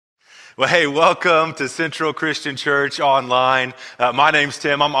Well, hey, welcome to Central Christian Church Online. My name's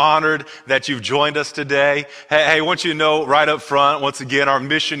Tim. I'm honored that you've joined us today. Hey, I want you to know right up front, once again, our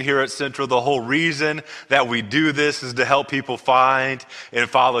mission here at Central, the whole reason that we do this is to help people find and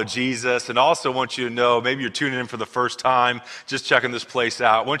follow Jesus. And also want you to know, maybe you're tuning in for the first time, just checking this place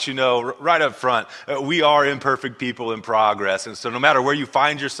out. I want you to know right up front, we are imperfect people in progress. And so no matter where you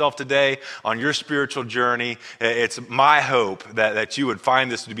find yourself today on your spiritual journey, it's my hope that you would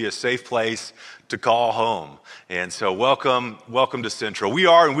find this to be a safe place to call home. And so welcome to Central. We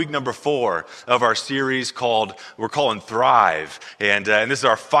are in week number 4 of our series we're calling Thrive. And this is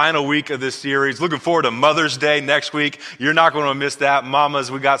our final week of this series. Looking forward to Mother's Day next week. You're not going to miss that. Mamas,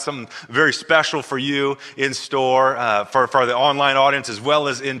 we got something very special for you in store for the online audience as well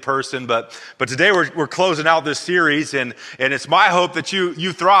as in person. But today we're closing out this series, and it's my hope that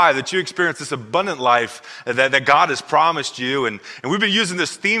you thrive, that you experience this abundant life that God has promised you. And we've been using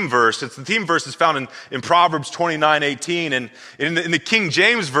this theme verse. The theme verse is found in Proverbs 29:18, and in the King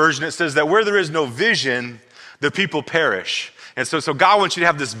James Version it says that where there is no vision, the people perish. And so God wants you to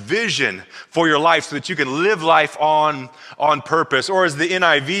have this vision for your life so that you can live life on purpose. Or as the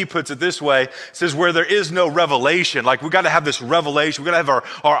NIV puts it this way, it says where there is no revelation. Like we got to have this revelation. We got to have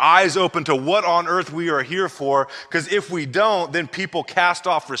our eyes open to what on earth we are here for. Because if we don't, then people cast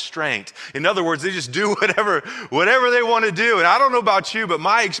off restraint. In other words, they just do whatever they want to do. And I don't know about you, but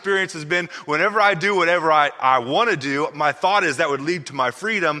my experience has been whenever I do whatever I want to do, my thought is that would lead to my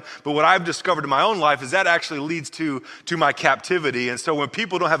freedom. But what I've discovered in my own life is that actually leads to my captivity. And so when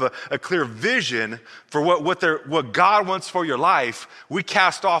people don't have a clear vision for what God wants for your life, we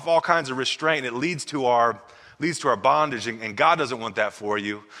cast off all kinds of restraint. It leads to our bondage, and God doesn't want that for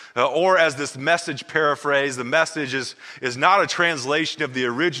you. Or as this message paraphrase, the message is not a translation of the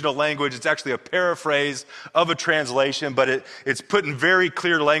original language. It's actually a paraphrase of a translation, but it's put in very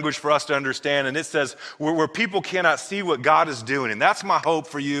clear language for us to understand. And it says, where people cannot see what God is doing. And that's my hope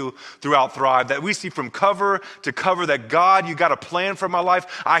for you throughout Thrive, that we see from cover to cover that God, you got a plan for my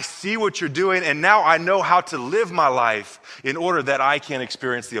life. I see what you're doing, and now I know how to live my life in order that I can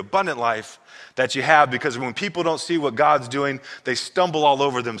experience the abundant life that you have. Because when people don't see what God's doing, they stumble all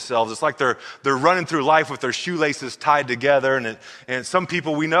over themselves. It's like they're running through life with their shoelaces tied together. And some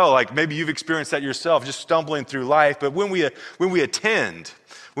people we know, like maybe you've experienced that yourself, just stumbling through life. But when we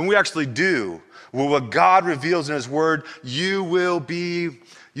actually do what God reveals in His Word, you will be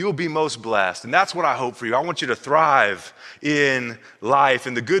most blessed. And that's what I hope for you. I want you to thrive in life.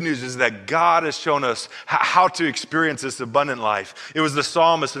 And the good news is that God has shown us how to experience this abundant life. It was the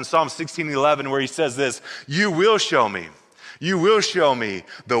psalmist in Psalm 16:11 where he says this, you will show me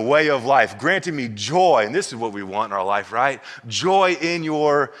the way of life, granting me joy. And this is what we want in our life, right? Joy in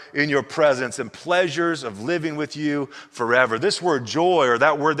your presence and pleasures of living with you forever. This word joy, or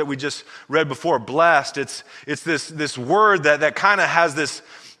that word that we just read before, blessed, it's this word that kind of has this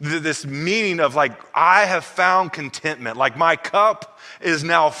meaning of like, I have found contentment. Like my cup is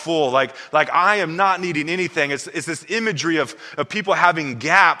now full. Like I am not needing anything. It's this imagery of people having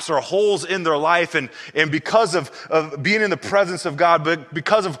gaps or holes in their life. And because of being in the presence of God, but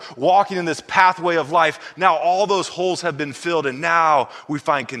because of walking in this pathway of life, now all those holes have been filled. And now we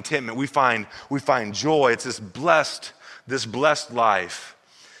find contentment. We find joy. It's this blessed life.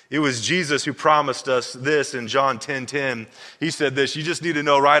 It was Jesus who promised us this in John 10:10. He said this, you just need to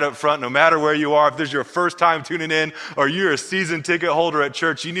know right up front, no matter where you are, if this is your first time tuning in or you're a season ticket holder at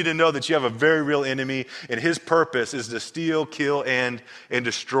church, you need to know that you have a very real enemy, and his purpose is to steal, kill, and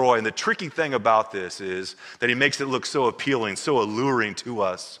destroy. And the tricky thing about this is that he makes it look so appealing, so alluring to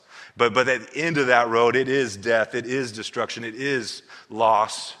us. But at the end of that road, it is death, it is destruction, it is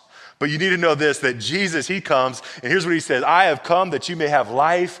loss. But you need to know this, that Jesus, he comes, and here's what he says, I have come that you may have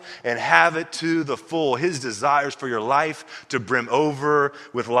life and have it to the full. His desires for your life to brim over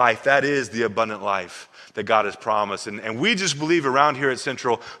with life. That is the abundant life that God has promised. And we just believe around here at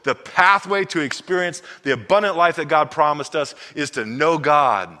Central, the pathway to experience the abundant life that God promised us is to know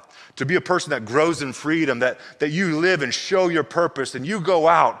God, to be a person that grows in freedom, that you live and show your purpose, and you go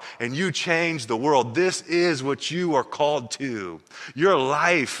out and you change the world. This is what you are called to. Your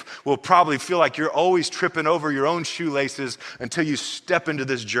life will probably feel like you're always tripping over your own shoelaces until you step into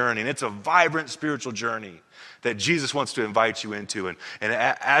this journey. And it's a vibrant spiritual journey that Jesus wants to invite you into. And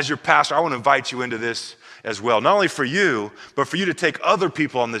as your pastor, I want to invite you into this as well. Not only for you, but for you to take other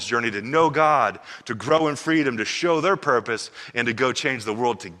people on this journey to know God, to grow in freedom, to show their purpose, and to go change the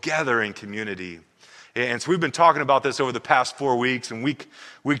world together in community. And so we've been talking about this over the past 4 weeks. And week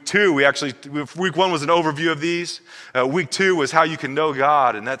 2, week 1 was an overview of these. Week 2 was how you can know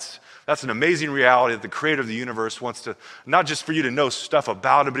God. And that's That's an amazing reality that the creator of the universe wants to, not just for you to know stuff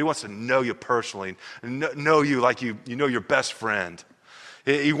about him, but he wants to know you personally, know you like you know your best friend.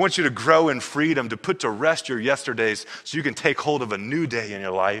 He wants you to grow in freedom, to put to rest your yesterdays so you can take hold of a new day in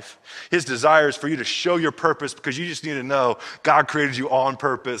your life. His desire is for you to show your purpose because you just need to know God created you on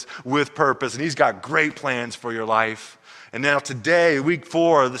purpose, with purpose, and he's got great plans for your life. And now today, week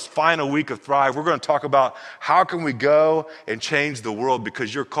 4, this final week of Thrive, we're going to talk about how can we go and change the world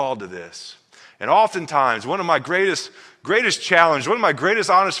because you're called to this. And oftentimes, one of my greatest challenge, one of my greatest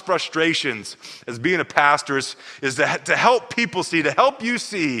honest frustrations as being a pastor is to help people see, to help you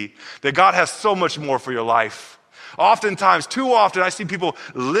see that God has so much more for your life. Oftentimes, too often, I see people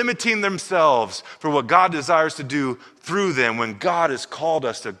limiting themselves for what God desires to do through them when God has called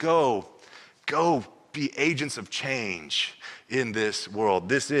us to go be agents of change in this world.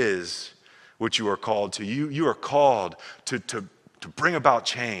 This is what you are called to. You are called to bring about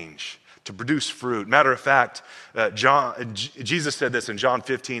change, to produce fruit. Matter of fact, Jesus said this in John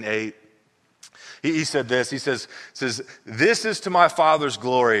 15:8. He said this, he says, this is to my Father's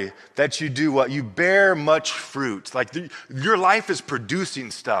glory that you do what? You bear much fruit. Like your life is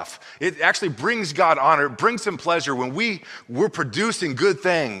producing stuff. It actually brings God honor, it brings him pleasure when we're producing good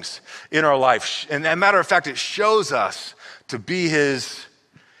things in our life. And as a matter of fact, it shows us to be his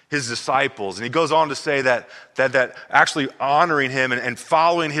disciples. And he goes on to say that actually honoring him and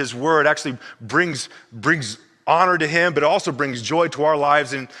following his word actually brings honor to him, but it also brings joy to our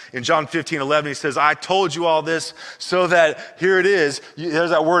lives. In John 15:11, he says, I told you all this so that, here it is, there's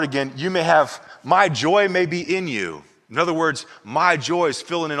that word again, you may have, my joy may be in you. In other words, my joy is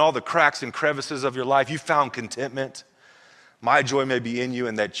filling in all the cracks and crevices of your life. You found contentment. My joy may be in you,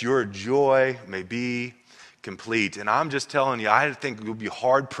 and that your joy may be complete. And I'm just telling you, I think you'll be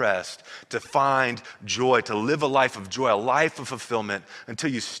hard-pressed to find joy, to live a life of joy, a life of fulfillment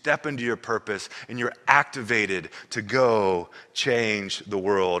until you step into your purpose and you're activated to go change the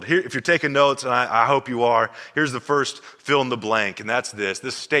world. Here, if you're taking notes, and I hope you are, here's the first fill in the blank, and that's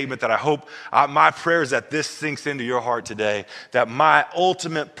this statement that I hope, my prayer is that this sinks into your heart today, that my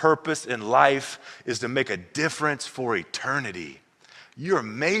ultimate purpose in life is to make a difference for eternity. You're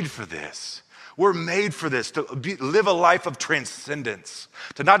made for this. We're made for this, to live a life of transcendence,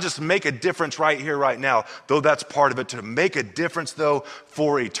 to not just make a difference right here, right now, though that's part of it, to make a difference, though,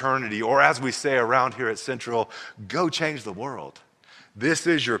 for eternity. Or as we say around here at Central, go change the world. This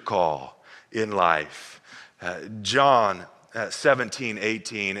is your call in life. John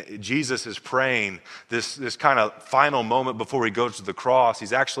 17:18, Jesus is praying this kind of final moment before he goes to the cross.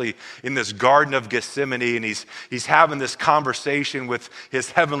 He's actually in this Garden of Gethsemane, and he's having this conversation with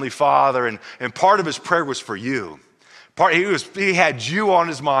his heavenly Father, and part of his prayer was for you. He had you on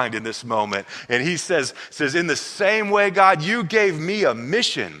his mind in this moment, and he says, in the same way, God, you gave me a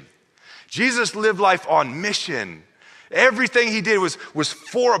mission. Jesus lived life on mission. Everything he did was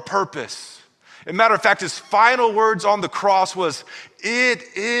for a purpose. As a matter of fact, his final words on the cross was,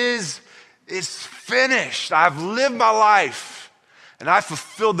 it's finished. I've lived my life and I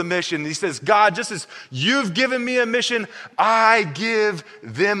fulfilled the mission. He says, God, just as you've given me a mission, I give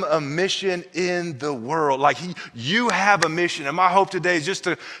them a mission in the world. Like you have a mission. And my hope today is just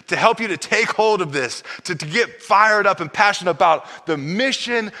to help you to take hold of this, to get fired up and passionate about the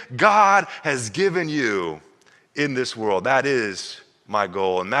mission God has given you in this world. That is my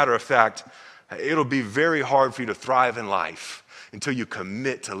goal. And matter of fact, it'll be very hard for you to thrive in life until you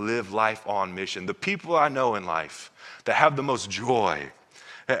commit to live life on mission. The people I know in life that have the most joy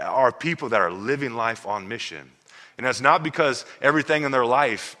are people that are living life on mission. And that's not because everything in their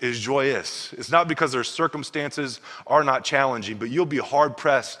life is joyous. It's not because their circumstances are not challenging, but you'll be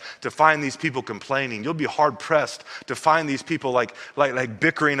hard-pressed to find these people complaining. You'll be hard-pressed to find these people like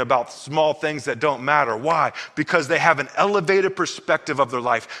bickering about small things that don't matter. Why? Because they have an elevated perspective of their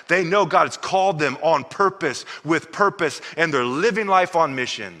life. They know God has called them on purpose, with purpose, and they're living life on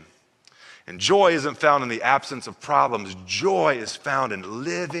mission. And joy isn't found in the absence of problems. Joy is found in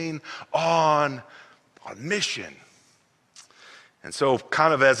living on mission. And so,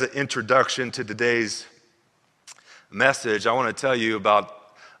 kind of as an introduction to today's message, I want to tell you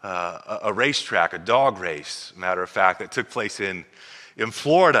about a racetrack, a dog race, matter of fact, that took place in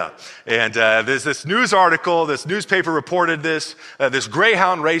Florida. And there's this news article, this newspaper reported this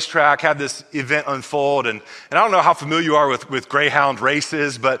Greyhound racetrack had this event unfold. And I don't know how familiar you are with Greyhound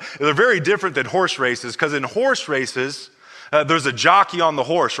races, but they're very different than horse races, because in horse races, there's a jockey on the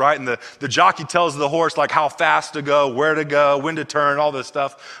horse, right? And the jockey tells the horse like how fast to go, where to go, when to turn, all this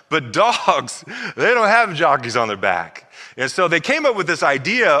stuff. But dogs, they don't have jockeys on their back. And so they came up with this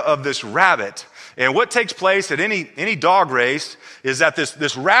idea of this rabbit And what takes place at any dog race is that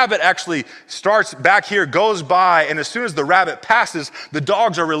this rabbit actually starts back here, goes by, and as soon as the rabbit passes, the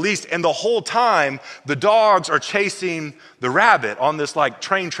dogs are released. And the whole time, the dogs are chasing the rabbit on this like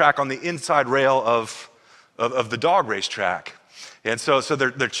train track on the inside rail of the dog race track. And so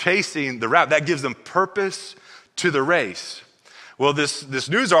they're chasing the rabbit. That gives them purpose to the race. Well, this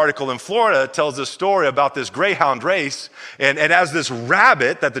news article in Florida tells this story about this greyhound race, and as this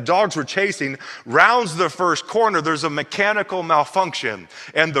rabbit that the dogs were chasing rounds the first corner, there's a mechanical malfunction,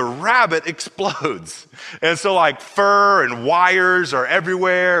 and the rabbit explodes. And so like fur and wires are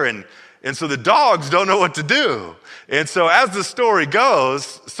everywhere, and so the dogs don't know what to do. And so as the story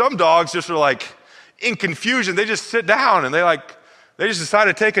goes, some dogs just are like in confusion. They just sit down and they just decide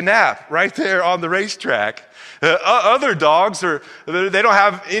to take a nap right there on the racetrack. Other dogs they don't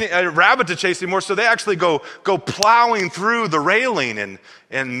have a rabbit to chase anymore, so they actually go plowing through the railing,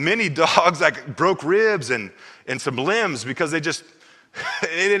 and many dogs like broke ribs and some limbs because they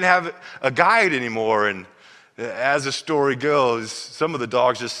didn't have a guide anymore. And as the story goes, some of the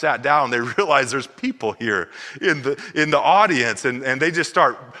dogs just sat down. They realized there's people here in the audience, and they just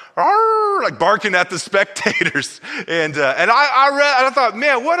start like barking at the spectators. And I read and I thought,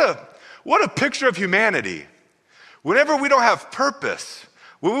 man, what a picture of humanity. Whenever we don't have purpose,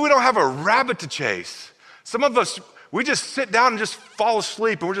 when we don't have a rabbit to chase, some of us, we just sit down and just fall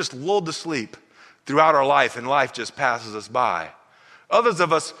asleep, and we're just lulled to sleep throughout our life, and life just passes us by. Others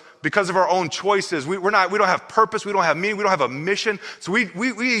of us, because of our own choices, we don't have purpose, we don't have meaning, we don't have a mission, so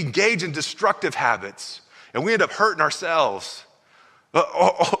we engage in destructive habits, and we end up hurting ourselves.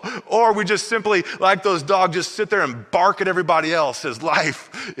 Or we just simply, like those dogs, just sit there and bark at everybody else as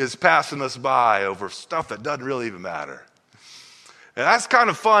life is passing us by over stuff that doesn't really even matter. And that's kind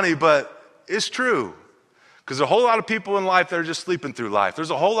of funny, but it's true. Because there's a whole lot of people in life that are just sleeping through life. There's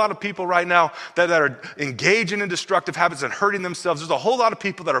a whole lot of people right now that are engaging in destructive habits and hurting themselves. There's a whole lot of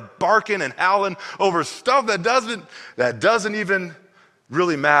people that are barking and howling over stuff that doesn't even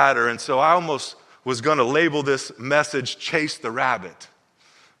really matter. And so I almost was going to label this message, Chase the Rabbit,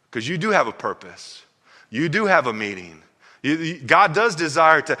 because you do have a purpose. You do have a meaning. God does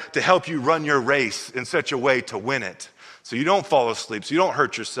desire to help you run your race in such a way to win it, so you don't fall asleep, so you don't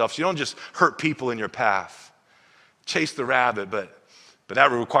hurt yourself, so you don't just hurt people in your path. Chase the rabbit, but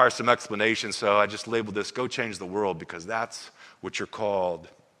that requires some explanation, so I just labeled this, Go Change the World, because that's what you're called.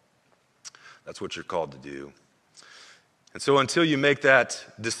 That's what you're called to do. And so until you make that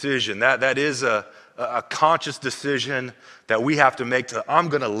decision, that is a conscious decision that we have to make I'm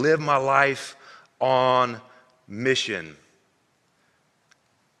going to live my life on mission.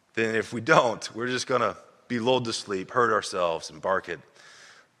 Then if we don't, we're just going to be lulled to sleep, hurt ourselves, and bark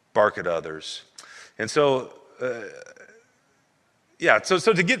at others. And so,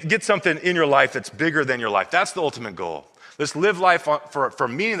 so to get something in your life that's bigger than your life, that's the ultimate goal. Let's live life for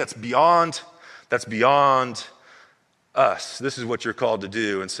meaning that's beyond us. This is what you're called to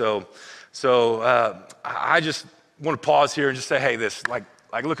do. And so I just want to pause here and just say, hey,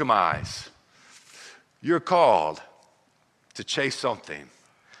 look at my eyes. You're called to chase something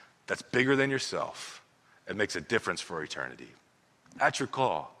that's bigger than yourself and makes a difference for eternity. That's your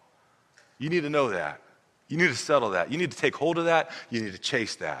call. You need to know that. You need to settle that. You need to take hold of that. You need to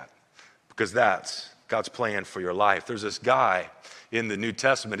chase that, because that's God's plan for your life. There's this guy in the New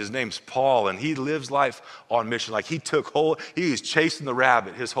Testament, his name's Paul, and he lives life on mission. Like he was chasing the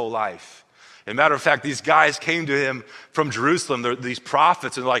rabbit his whole life. As a matter of fact, these guys came to him from Jerusalem, these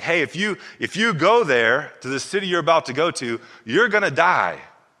prophets, and they're like, hey, if you go there to the city you're about to go to, you're gonna die.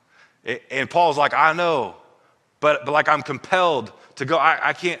 And Paul's like, I know, but like I'm compelled to go.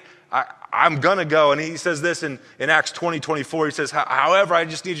 I'm gonna go. And he says this in Acts 20:24, he says, however, I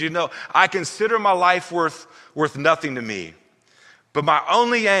just need you to know, I consider my life worth nothing to me. But my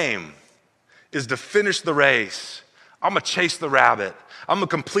only aim is to finish the race. I'm going to chase the rabbit. I'm going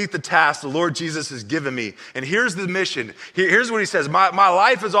to complete the task the Lord Jesus has given me. And here's the mission. Here's what he says. My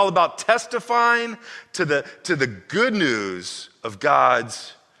life is all about testifying to the good news of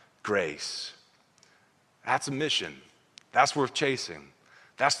God's grace. That's a mission. That's worth chasing.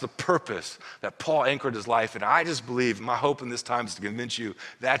 That's the purpose that Paul anchored his life in. I just believe, my hope in this time is to convince you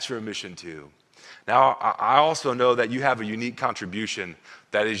that's your mission too. Now, I also know that you have a unique contribution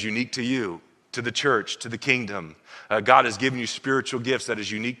that is unique to you, to the church, to the kingdom. God has given you spiritual gifts that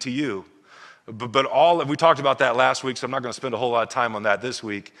is unique to you. But we talked about that last week, so I'm not going to spend a whole lot of time on that this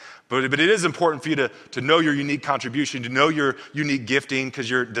week. But it is important for you to know your unique contribution, to know your unique gifting, because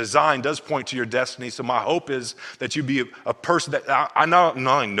your design does point to your destiny. So my hope is that you be a person that I not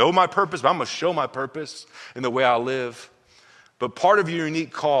only know my purpose, but I'm going to show my purpose in the way I live. But part of your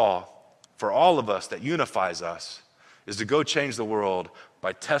unique call for all of us that unifies us is to go change the world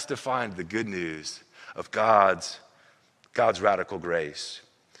by testifying to the good news of God's radical grace.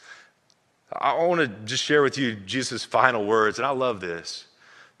 I want to just share with you Jesus' final words, and I love this.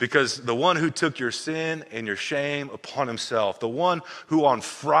 Because the one who took your sin and your shame upon himself, the one who on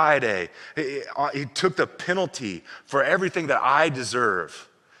Friday, he took the penalty for everything that I deserve.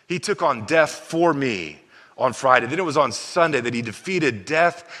 He took on death for me on Friday. Then it was on Sunday that he defeated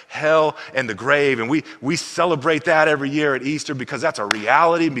death, hell, and the grave. And we celebrate that every year at Easter because that's a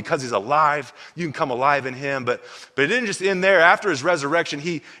reality. And because he's alive, you can come alive in him. But it didn't just end there. After his resurrection,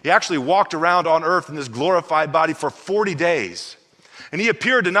 he actually walked around on earth in this glorified body for 40 days. And he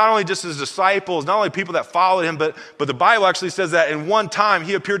appeared to not only just his disciples, not only people that followed him, but the Bible actually says that in one time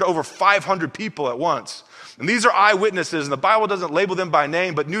he appeared to over 500 people at once. And these are eyewitnesses, and the Bible doesn't label them by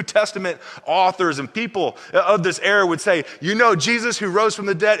name, but New Testament authors and people of this era would say, you know Jesus who rose from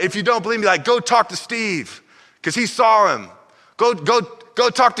the dead? If you don't believe me, go talk to Steve, because he saw him. Go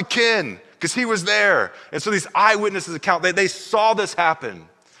talk to Ken, because he was there. And so these eyewitnesses account, they saw this happen.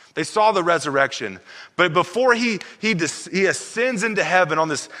 They saw the resurrection. But before he ascends into heaven on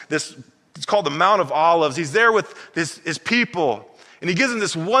this, it's called the Mount of Olives, he's there with his people, and he gives them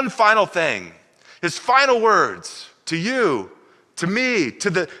this one final thing. His final words to you, to me, to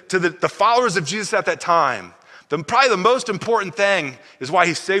the followers of Jesus at that time. Probably the most important thing is why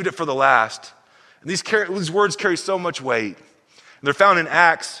he saved it for the last. And these words carry so much weight. And they're found in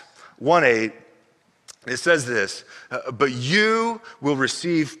Acts 1:8. It says this, but you will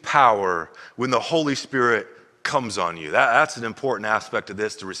receive power when the Holy Spirit comes on you. That's an important aspect of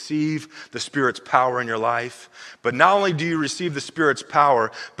this, to receive the Spirit's power in your life. But not only do you receive the Spirit's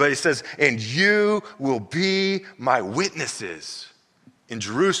power, but it says, and you will be my witnesses in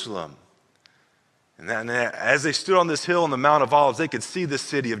Jerusalem. And then as they stood on this hill on the Mount of Olives, they could see the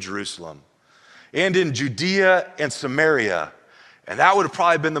city of Jerusalem. And in Judea and Samaria. And that would have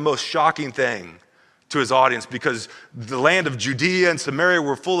probably been the most shocking thing to his audience, because the land of Judea and Samaria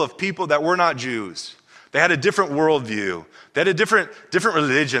were full of people that were not Jews. They had a different worldview. They had a different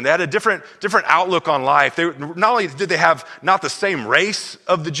religion. They had a different outlook on life. Not only did they have not the same race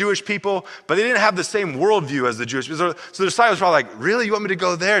of the Jewish people, but they didn't have the same worldview as the Jewish people. So the disciples were probably like, really, you want me to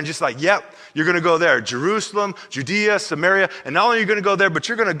go there? And just like, yep, you're going to go there. Jerusalem, Judea, Samaria. And not only are you going to go there, but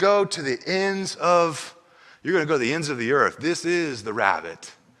you're going to go to the ends of the earth. This is the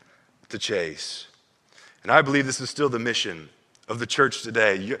rabbit to chase. And I believe this is still the mission of the church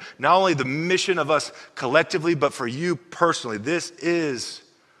today. Not only the mission of us collectively, but for you personally. This is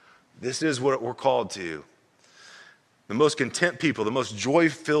what we're called to. The most content people, the most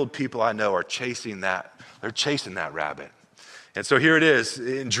joy-filled people I know are chasing that. They're chasing that rabbit. And so here it is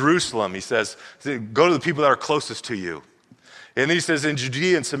in Jerusalem. He says, go to the people that are closest to you. And then he says in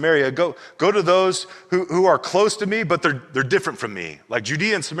Judea and Samaria, go to those who are close to me, but they're different from me. Like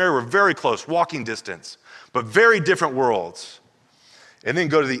Judea and Samaria were very close, walking distance, but very different worlds. And then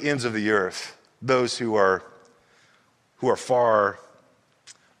go to the ends of the earth, those who are far,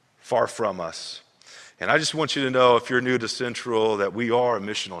 far from us. And I just want you to know, if you're new to Central, that we are a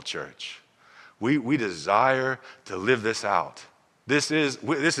missional church. We desire to live this out. This is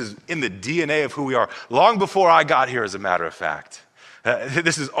in the DNA of who we are. Long before I got here, as a matter of fact.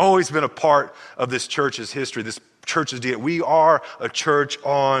 This has always been a part of this church's history, this church's DNA. We are a church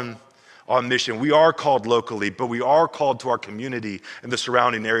on mission. We are called locally, but we are called to our community and the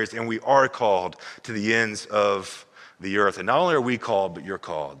surrounding areas, and we are called to the ends of the earth. And not only are we called, but you're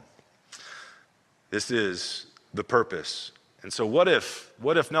called. This is the purpose. And so what if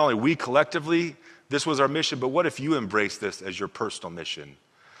not only we collectively, this was our mission, but what if you embrace this as your personal mission?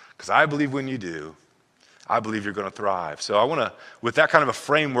 Because I believe when you do, I believe you're going to thrive. So I want to, with that kind of a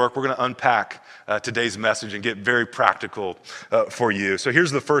framework, we're going to unpack today's message and get very practical for you. So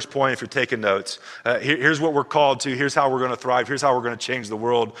here's the first point if you're taking notes. Here's what we're called to. Here's how we're going to thrive. Here's how we're going to change the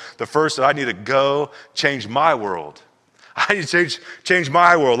world. The first, I need to go change my world. I need to change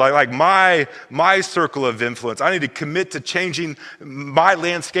my world, like my circle of influence. I need to commit to changing my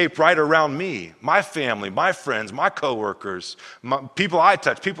landscape right around me, my family, my friends, my coworkers, people I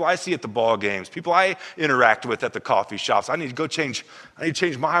touch, people I see at the ball games, people I interact with at the coffee shops. I need to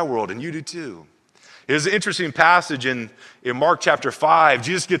change my world, and you do too. There's an interesting passage in Mark chapter 5.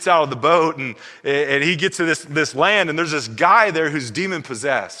 Jesus gets out of the boat and he gets to this land, and there's this guy there who's demon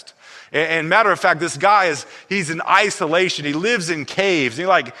possessed. And matter of fact, this guy he's in isolation. He lives in caves. He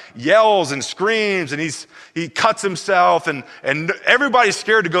yells and screams, and he cuts himself, and everybody's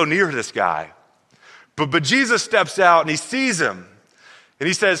scared to go near this guy. But Jesus steps out and he sees him, and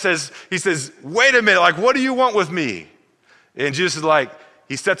he says, wait a minute, what do you want with me? And Jesus is like,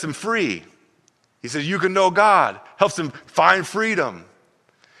 he sets him free. He says, you can know God, helps him find freedom.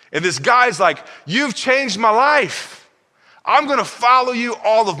 And this guy's like, you've changed my life. I'm going to follow you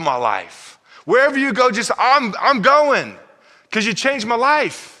all of my life. Wherever you go, just I'm going because you changed my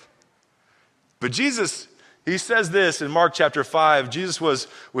life. But Jesus, he says this in Mark chapter 5. Jesus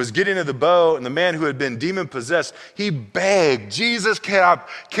was getting into the boat, and the man who had been demon possessed, he begged, Jesus, can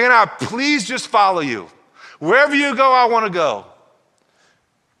I please just follow you? Wherever you go, I want to go.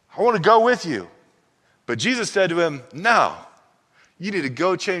 I want to go with you. But Jesus said to him, no, you need to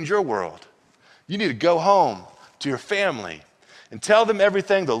go change your world. You need to go home to your family and tell them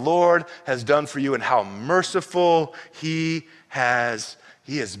everything the Lord has done for you and how merciful he has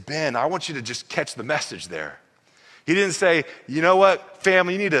been. I want you to just catch the message there. He didn't say, you know what,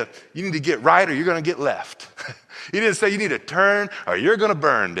 family, you need to get right or you're going to get left. He didn't say you need to turn or you're going to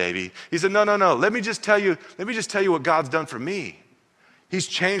burn, baby. He said, no. Let me just tell you what God's done for me. He's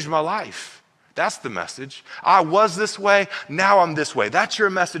changed my life. That's the message. I was this way, now I'm this way. That's your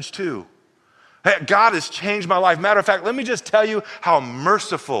message too. Hey, God has changed my life. Matter of fact, let me just tell you how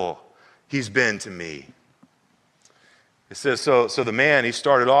merciful he's been to me. It says, so the man, he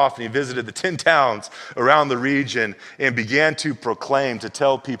started off and he visited the 10 towns around the region and began to proclaim, to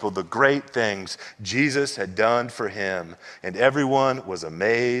tell people the great things Jesus had done for him. And everyone was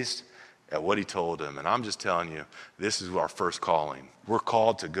amazed at what he told them. And I'm just telling you, this is our first calling. We're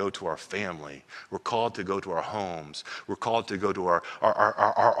called to go to our family. We're called to go to our homes. We're called to go to our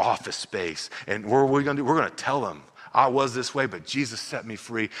office space. And what are we going to do? We're going to tell them, I was this way, but Jesus set me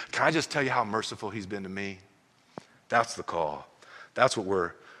free. Can I just tell you how merciful he's been to me? That's the call. That's what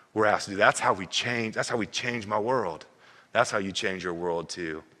we're asked to do. That's how we change. That's how we change my world. That's how you change your world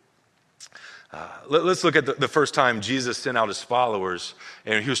too. Let's look at the first time Jesus sent out his followers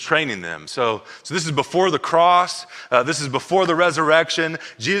and he was training them. So this is before the cross. This is before the resurrection.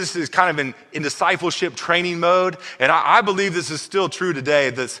 Jesus is kind of in discipleship training mode. And I believe this is still true today.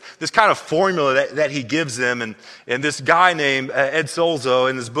 This kind of formula that he gives them. And this guy named Ed Solzo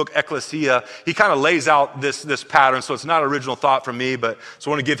in his book Ecclesia, he kind of lays out this pattern. So it's not an original thought from me, but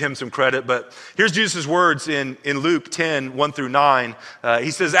so I want to give him some credit. But here's Jesus' words in Luke 10, 1 through 9.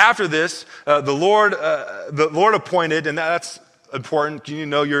 He says, after this, the Lord appointed, and that's important. You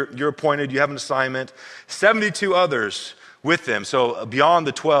know you're appointed, you have an assignment. 72 others with them. So beyond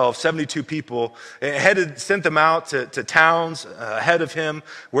the 12, 72 people, sent them out to towns ahead of him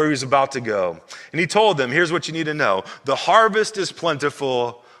where he was about to go. And he told them, here's what you need to know. The harvest is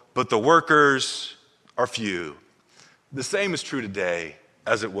plentiful, but the workers are few. The same is true today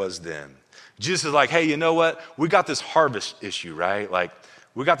as it was then. Jesus is like, hey, you know what? We got this harvest issue, right? Like,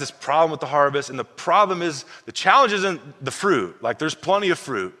 we got this problem with the harvest, and the problem is, the challenge isn't the fruit. Like, there's plenty of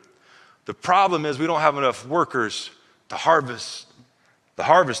fruit. The problem is we don't have enough workers to harvest the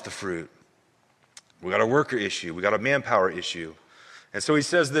fruit. We got a worker issue. We got a manpower issue. And so he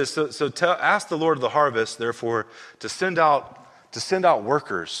says this, ask the Lord of the harvest, therefore, to send out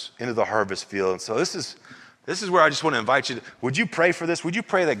workers into the harvest field. And so this is where I just want to invite you. Would you pray for this? Would you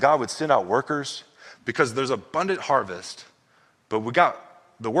pray that God would send out workers? Because there's abundant harvest, but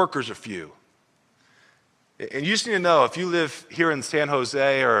the workers are few. And you just need to know, if you live here in San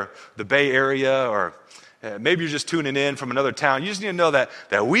Jose or the Bay Area, or maybe you're just tuning in from another town, you just need to know that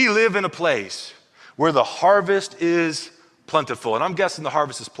we live in a place where the harvest is plentiful. And I'm guessing the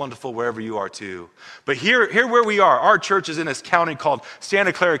harvest is plentiful wherever you are too. But here where we are, our church is in this county called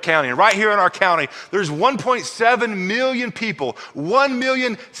Santa Clara County. And right here in our county, there's 1.7 million people,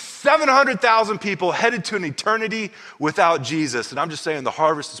 1,700,000 people headed to an eternity without Jesus. And I'm just saying the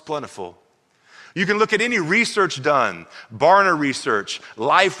harvest is plentiful. You can look at any research done, Barna research,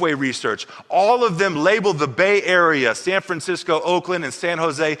 Lifeway research, all of them label the Bay Area, San Francisco, Oakland, and San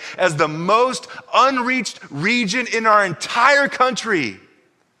Jose as the most unreached region in our entire country.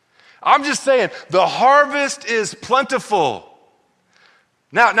 I'm just saying, the harvest is plentiful.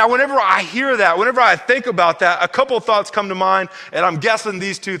 Now, whenever I hear that, whenever I think about that, a couple of thoughts come to mind, and I'm guessing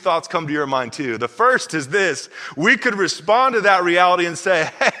these two thoughts come to your mind too. The first is this: we could respond to that reality and say,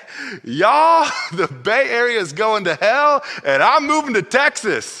 hey, y'all, the Bay Area is going to hell, and I'm moving to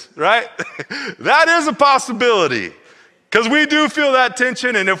Texas, right? That is a possibility, because we do feel that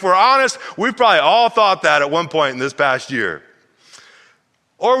tension, and if we're honest, we've probably all thought that at one point in this past year.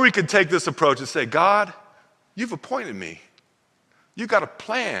 Or we could take this approach and say, God, you've appointed me. You got a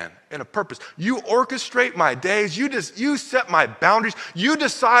plan and a purpose. You orchestrate my days. You set my boundaries. You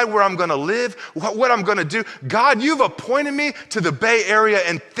decide where I'm going to live, what I'm going to do. God, you've appointed me to the Bay Area,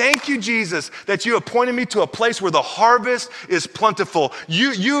 and thank you, Jesus, that you appointed me to a place where the harvest is plentiful.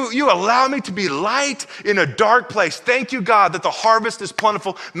 You allow me to be light in a dark place. Thank you, God, that the harvest is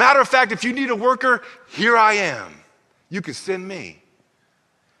plentiful. Matter of fact, if you need a worker, here I am. You can send me.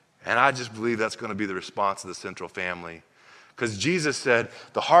 And I just believe that's going to be the response of the Central family. Because Jesus said,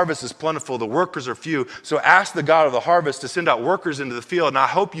 the harvest is plentiful, the workers are few. So ask the God of the harvest to send out workers into the field. And I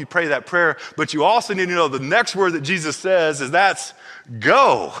hope you pray that prayer. But you also need to know the next word that Jesus says is that's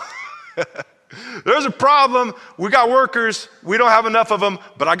go. There's a problem. We got workers. We don't have enough of them.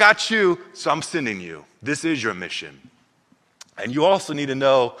 But I got you, so I'm sending you. This is your mission. And you also need to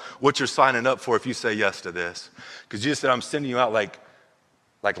know what you're signing up for if you say yes to this. Because Jesus said, I'm sending you out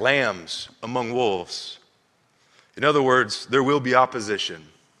like lambs among wolves. In other words, there will be opposition.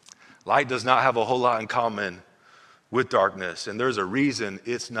 Light does not have a whole lot in common with darkness, and there's a reason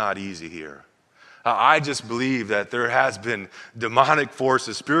it's not easy here. I just believe that there has been demonic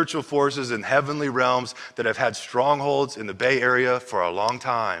forces, spiritual forces in heavenly realms that have had strongholds in the Bay Area for a long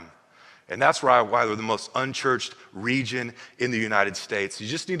time. And that's why we're the most unchurched region in the United States. You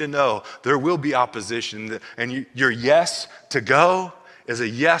just need to know there will be opposition, and your yes to go is a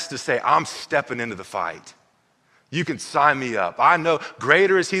yes to say, I'm stepping into the fight. You can sign me up. I know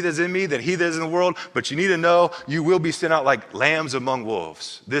greater is he that's in me than he that is in the world, but you need to know you will be sent out like lambs among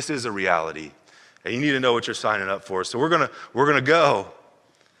wolves. This is a reality, and you need to know what you're signing up for. So we're gonna go.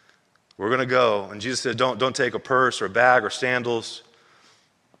 We're gonna go. And Jesus said, don't take a purse or a bag or sandals.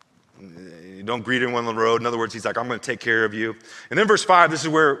 Don't greet anyone on the road. In other words, he's like, I'm gonna take care of you. And then verse 5, this is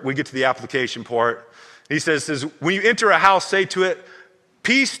where we get to the application part. He says, when you enter a house, say to it,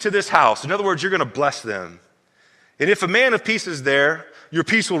 peace to this house. In other words, you're gonna bless them. And if a man of peace is there, your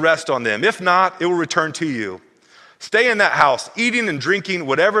peace will rest on them. If not, it will return to you. Stay in that house, eating and drinking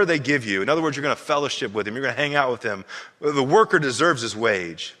whatever they give you. In other words, you're going to fellowship with him. You're going to hang out with him. The worker deserves his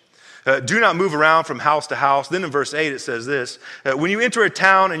wage. Do not move around from house to house. Then in verse 8, it says this. When you enter a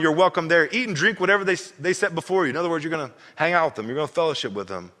town and you're welcome there, eat and drink whatever they set before you. In other words, you're going to hang out with them. You're going to fellowship with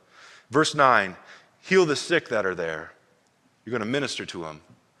them. Verse 9, heal the sick that are there. You're going to minister to them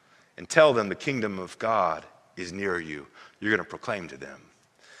and tell them the kingdom of God is near you. You're going to proclaim to them.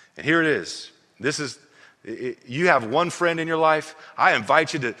 And here it is. You have one friend in your life. I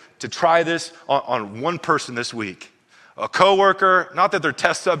invite you to try this on one person this week. A coworker, not that they're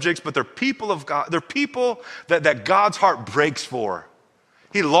test subjects, but they're people of God. They're people that God's heart breaks for.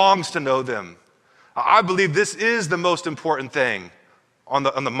 He longs to know them. I believe this is the most important thing on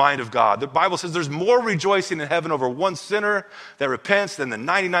the mind of God. The Bible says there's more rejoicing in heaven over one sinner that repents than the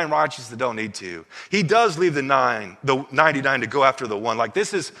 99 righteous that don't need to. He does leave the 99 to go after the one. Like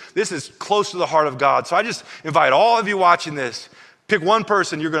this is close to the heart of God. So I just invite all of you watching this, pick one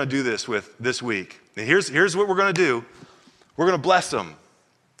person you're going to do this with this week. And here's what we're going to do. We're going to bless them.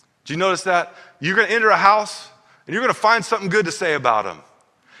 Do you notice that? You're going to enter a house and you're going to find something good to say about them.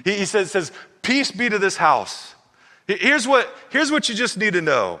 He says, peace be to this house. Here's what you just need to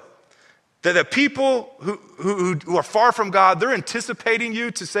know. That the people who are far from God, they're anticipating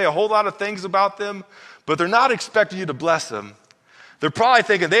you to say a whole lot of things about them, but they're not expecting you to bless them. They're probably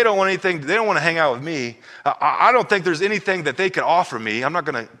thinking they don't want anything, they don't want to hang out with me. I don't think there's anything that they can offer me. I'm not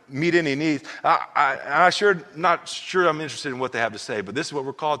going to meet any needs. I'm not sure I'm interested in what they have to say, but this is what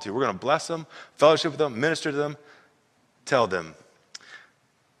we're called to. We're going to bless them, fellowship with them, minister to them, tell them.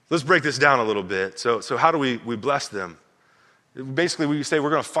 Let's break this down a little bit. So how do we bless them? Basically, we say we're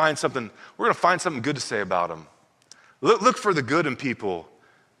going to find something good to say about them. Look for the good in people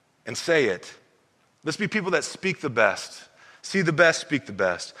and say it. Let's be people that speak the best. See the best, speak the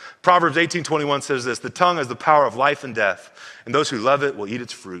best. Proverbs 18:21 says this, the tongue has the power of life and death, and those who love it will eat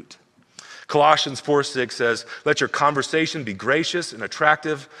its fruit. Colossians 4:6 says, let your conversation be gracious and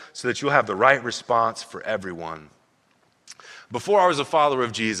attractive so that you'll have the right response for everyone. Before I was a follower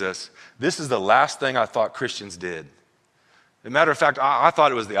of Jesus, this is the last thing I thought Christians did. As a matter of fact, I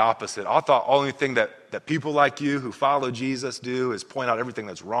thought it was the opposite. I thought the only thing that people like you who follow Jesus do is point out everything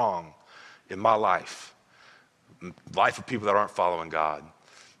that's wrong in my life of people that aren't following God.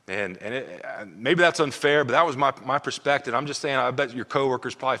 And maybe that's unfair, but that was my perspective. I'm just saying, I bet your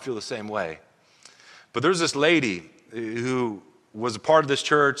coworkers probably feel the same way. But there's this lady who was a part of this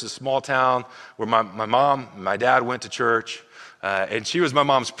church, this small town where my mom and my dad went to church. And she was my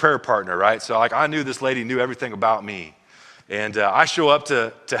mom's prayer partner, right? So I knew this lady knew everything about me. And I show up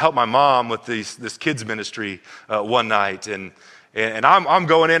to help my mom with this kids ministry one night. And I'm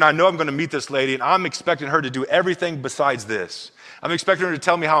going in, I know I'm going to meet this lady, and I'm expecting her to do everything besides this. I'm expecting her to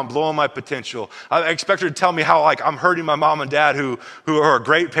tell me how I'm blowing my potential. I expect her to tell me how like I'm hurting my mom and dad who are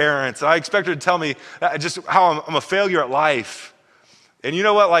great parents. I expect her to tell me just how I'm a failure at life. And you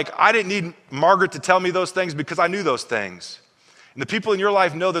know what? Like I didn't need Margaret to tell me those things because I knew those things. And the people in your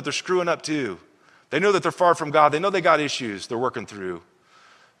life know that they're screwing up too. They know that they're far from God. They know they got issues they're working through.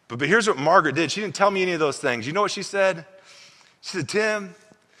 But here's what Margaret did. She didn't tell me any of those things. You know what she said? She said, Tim,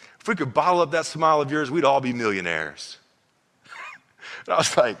 if we could bottle up that smile of yours, we'd all be millionaires. And I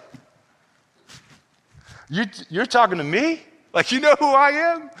was like, you're talking to me? Like, you know who I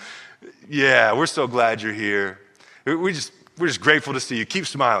am? Yeah, we're so glad you're here. We're just grateful to see you. Keep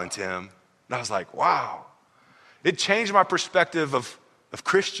smiling, Tim. And I was like, wow. It changed my perspective of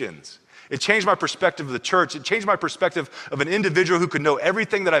Christians. It changed my perspective of the church. It changed my perspective of an individual who could know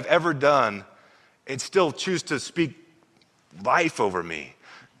everything that I've ever done and still choose to speak life over me.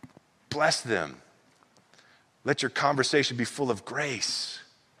 Bless them. Let your conversation be full of grace.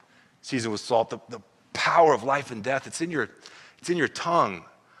 Seasoned with salt, the power of life and death, it's in your tongue.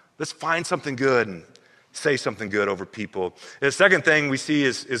 Let's find something good and say something good over people. And the second thing we see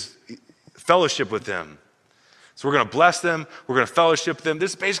is fellowship with them. So we're going to bless them. We're going to fellowship with them.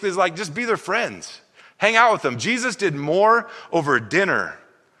 This basically is like just be their friends. Hang out with them. Jesus did more over a dinner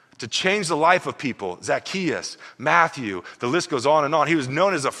to change the life of people. Zacchaeus, Matthew, the list goes on and on. He was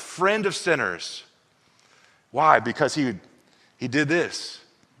known as a friend of sinners. Why? Because he did this.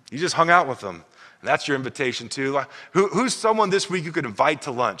 He just hung out with them. And that's your invitation too. Who's someone this week you could invite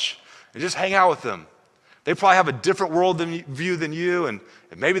to lunch and just hang out with them? They probably have a different world view than you, and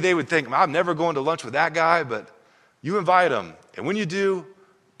maybe they would think, I'm never going to lunch with that guy, but you invite them. And when you do,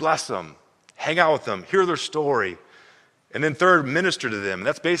 bless them. Hang out with them. Hear their story. And then third, minister to them. And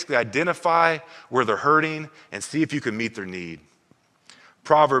that's basically identify where they're hurting and see if you can meet their need.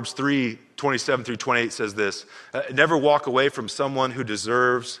 Proverbs 3:27-28 says this, never walk away from someone who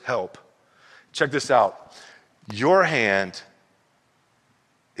deserves help. Check this out. Your hand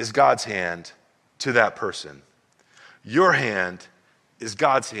is God's hand to that person. Your hand is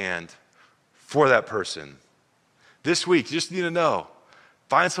God's hand for that person. This week, you just need to know,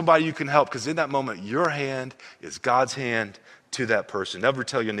 find somebody you can help, because in that moment, your hand is God's hand to that person. Never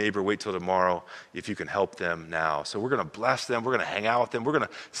tell your neighbor, wait till tomorrow if you can help them now. So we're going to bless them. We're going to hang out with them. We're going to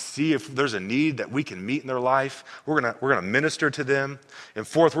see if there's a need that we can meet in their life. We're going to minister to them. And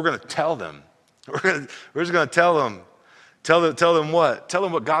fourth, we're going to tell them. We're just going to tell them. Tell them what? Tell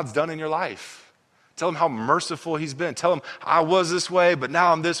them what God's done in your life. Tell them how merciful he's been. Tell them, I was this way, but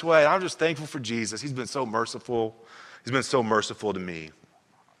now I'm this way. I'm just thankful for Jesus. He's been so merciful. He's been so merciful to me.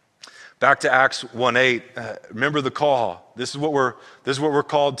 Back to Acts 1:8. Remember the call. This is what we're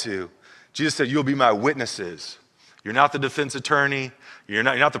called to. Jesus said, you'll be my witnesses. You're not the defense attorney. You're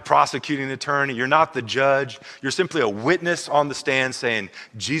not the prosecuting attorney. You're not the judge. You're simply a witness on the stand saying,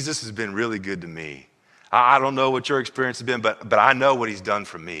 Jesus has been really good to me. I don't know what your experience has been, but I know what he's done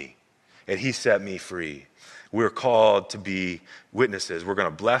for me. And he set me free. We're called to be witnesses. We're going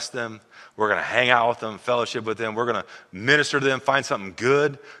to bless them. We're going to hang out with them, fellowship with them. We're going to minister to them, find something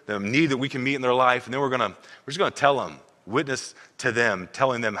good, the need that we can meet in their life. And then we're just going to tell them, witness to them,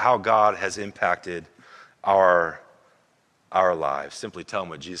 telling them how God has impacted our lives. Simply tell them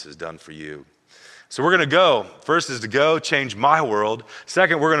what Jesus has done for you. So we're going to go. First is to go, change my world.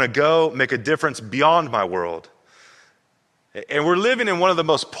 Second, we're going to go, make a difference beyond my world. And we're living in one of the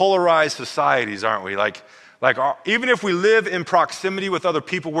most polarized societies, aren't we? Even if we live in proximity with other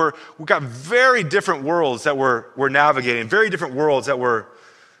people, we've got very different worlds that we're navigating, very different worlds that we're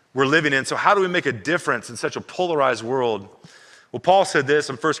living in. So how do we make a difference in such a polarized world? Well, Paul said this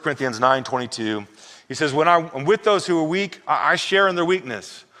in 1 Corinthians 9:22. He says, when I'm with those who are weak, I share in their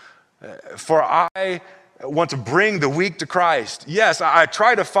weakness. For I want to bring the weak to Christ. Yes, I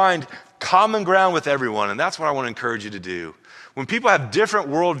try to find common ground with everyone, and that's what I want to encourage you to do. When people have different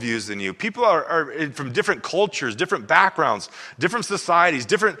worldviews than you, people are from different cultures, different backgrounds, different societies,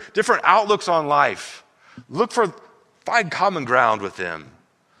 different outlooks on life. Find common ground with them.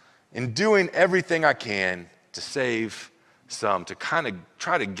 In doing everything I can to save some, to kind of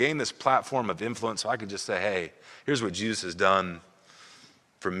try to gain this platform of influence so I can just say, hey, here's what Jesus has done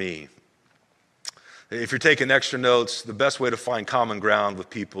for me. If you're taking extra notes, the best way to find common ground with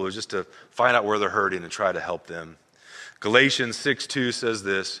people is just to find out where they're hurting and try to help them. Galatians 6:2 says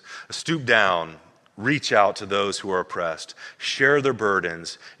this, stoop down, reach out to those who are oppressed, share their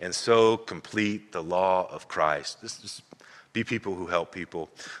burdens, and so complete the law of Christ. This is Be people who help people.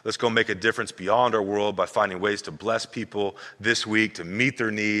 Let's go make a difference beyond our world by finding ways to bless people this week, to meet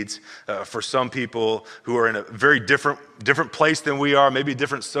their needs. For some people who are in a very different place than we are, maybe a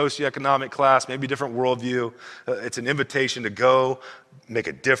different socioeconomic class, maybe a different worldview, it's an invitation to go make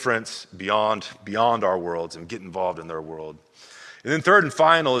a difference beyond our worlds and get involved in their world. And then third and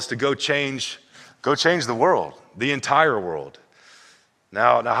final is to go change the world, the entire world.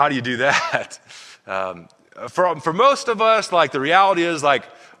 Now how do you do that? For most of us, like the reality is like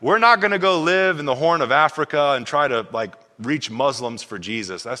we're not going to go live in the Horn of Africa and try to like reach Muslims for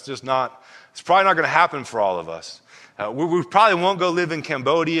Jesus. It's probably not going to happen for all of us. We probably won't go live in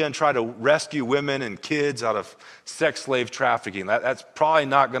Cambodia and try to rescue women and kids out of sex slave trafficking. That's probably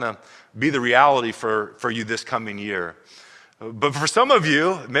not going to be the reality for you this coming year. But for some of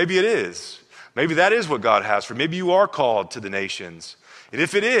you, maybe it is. Maybe that is what God has for you. Maybe you are called to the nations. And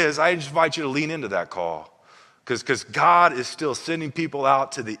if it is, I just invite you to lean into that call. Because God is still sending people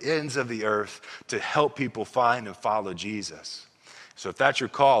out to the ends of the earth to help people find and follow Jesus. So if that's your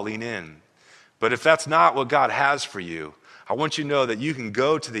call, lean in. But if that's not what God has for you, I want you to know that you can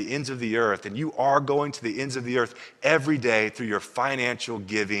go to the ends of the earth, and you are going to the ends of the earth every day through your financial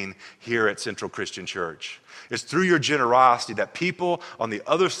giving here at Central Christian Church. It's through your generosity that people on the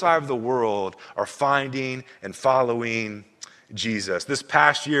other side of the world are finding and following Jesus. This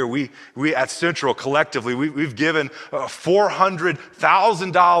past year, we at Central collectively, we've given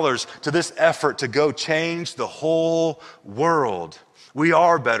 $400,000 to this effort to go change the whole world. We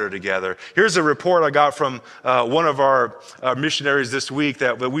are better together. Here's a report I got from one of our missionaries this week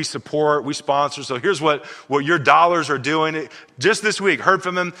that we support, we sponsor. So here's what your dollars are doing. Just this week, heard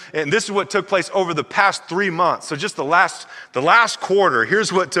from him, and this is what took place over the past 3 months. So just the last quarter,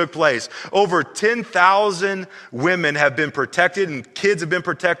 here's what took place. Over 10,000 women have been protected and kids have been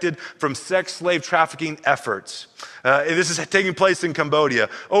protected from sex slave trafficking efforts. This is taking place in Cambodia.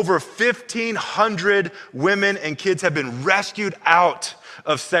 Over 1,500 women and kids have been rescued out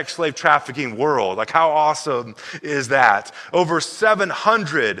of sex slave trafficking world. Like, how awesome is that? Over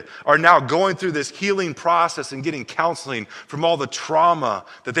 700 are now going through this healing process and getting counseling from all the trauma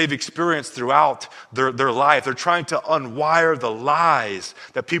that they've experienced throughout their life. They're trying to unwire the lies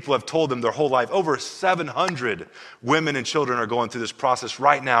that people have told them their whole life. Over 700 women and children are going through this process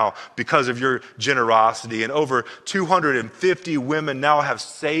right now because of your generosity. And over 250 women now have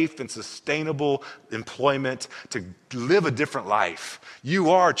safe and sustainable employment to live a different life.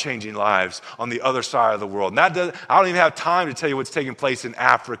 You are changing lives on the other side of the world. And I don't even have time to tell you what's taking place in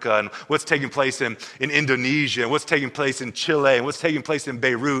Africa and what's taking place in Indonesia and what's taking place in Chile and what's taking place in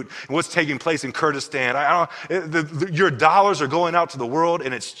Beirut and what's taking place in Kurdistan. Your dollars are going out to the world,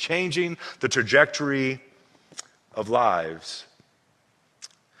 and it's changing the trajectory of lives.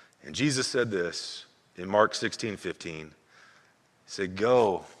 And Jesus said this in Mark 16:15. He said,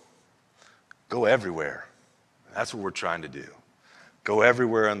 go everywhere. That's what we're trying to do. Go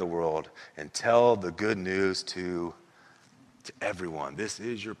everywhere in the world and tell the good news to everyone. This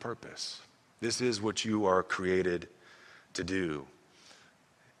is your purpose. This is what you are created to do.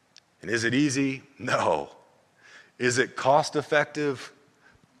 And is it easy? No. Is it cost effective?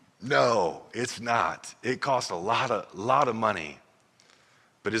 No, it's not. It costs a lot of money.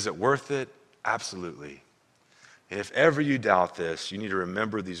 But is it worth it? Absolutely. And if ever you doubt this, you need to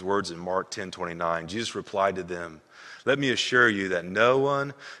remember these words in Mark 10:29. Jesus replied to them, "Let me assure you that no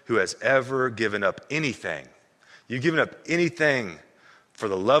one who has ever given up anything, you've given up anything for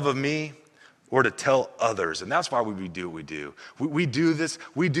the love of me or to tell others." And that's why we do what we do. We do this,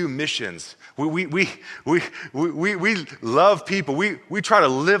 we do missions. We love people. We try to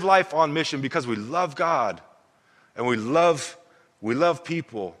live life on mission because we love God and we love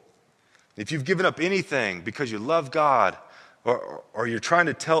people. If you've given up anything because you love God or you're trying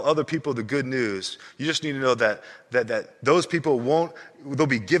to tell other people the good news, you just need to know that those people they'll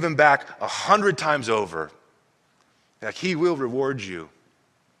be given back 100 times over. That He will reward you.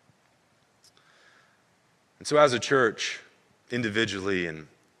 And so as a church, individually and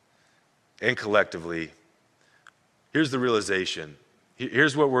collectively, here's the realization.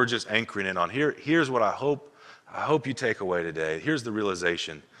 Here's what we're just anchoring in on. Here's what I hope you take away today. Here's the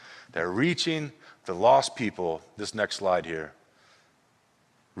realization that reaching the lost people, this next slide here,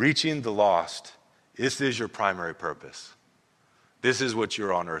 reaching the lost, this is your primary purpose. This is what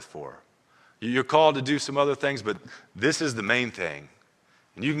you're on earth for. You're called to do some other things, but this is the main thing.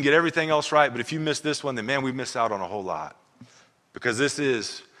 And you can get everything else right, but if you miss this one, then man, we miss out on a whole lot. Because this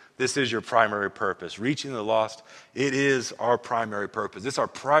is your primary purpose. Reaching the lost, it is our primary purpose. It's our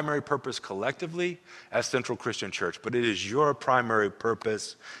primary purpose collectively as Central Christian Church, but it is your primary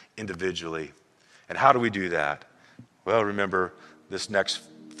purpose individually. And how do we do that? Well, remember this next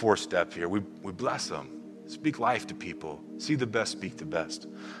fourth step here. We bless them. Speak life to people. See the best, speak the best.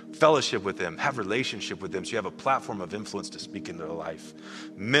 Fellowship with them. Have relationship with them so you have a platform of influence to speak into their life.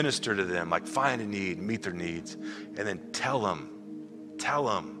 Minister to them, like find a need, meet their needs. And then tell them,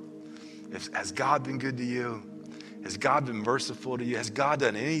 has God been good to you? Has God been merciful to you? Has God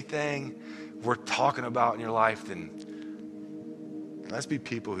done anything worth talking about in your life? Then let's be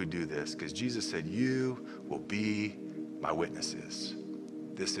people who do this, because Jesus said, you will be my witnesses.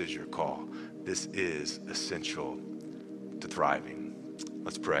 This is your call. This is essential to thriving.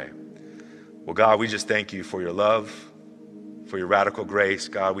 Let's pray. Well, God, we just thank you for your love, for your radical grace.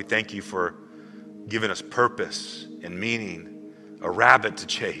 God, we thank you for giving us purpose and meaning, a rabbit to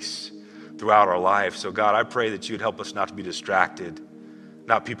chase throughout our life. So God, I pray that you'd help us not to be distracted,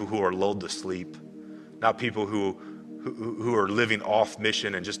 not people who are lulled to sleep, not people who are living off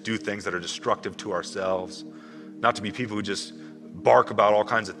mission and just do things that are destructive to ourselves, not to be people who just bark about all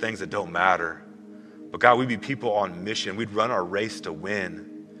kinds of things that don't matter. But God, we'd be people on mission. We'd run our race to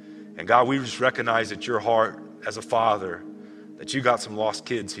win. And God, we just recognize that your heart as a father, that you got some lost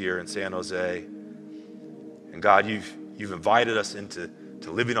kids here in San Jose. And God, you've invited us into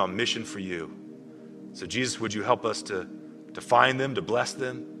living on mission for you. So Jesus, would you help us to find them, to bless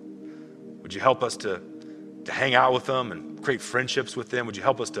them? Would you help us to hang out with them and create friendships with them? Would you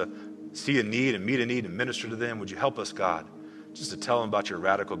help us to see a need and meet a need and minister to them? Would you help us, God, just to tell them about your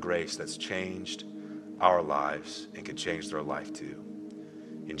radical grace that's changed our lives and can change their life too.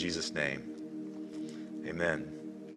 In Jesus' name, amen.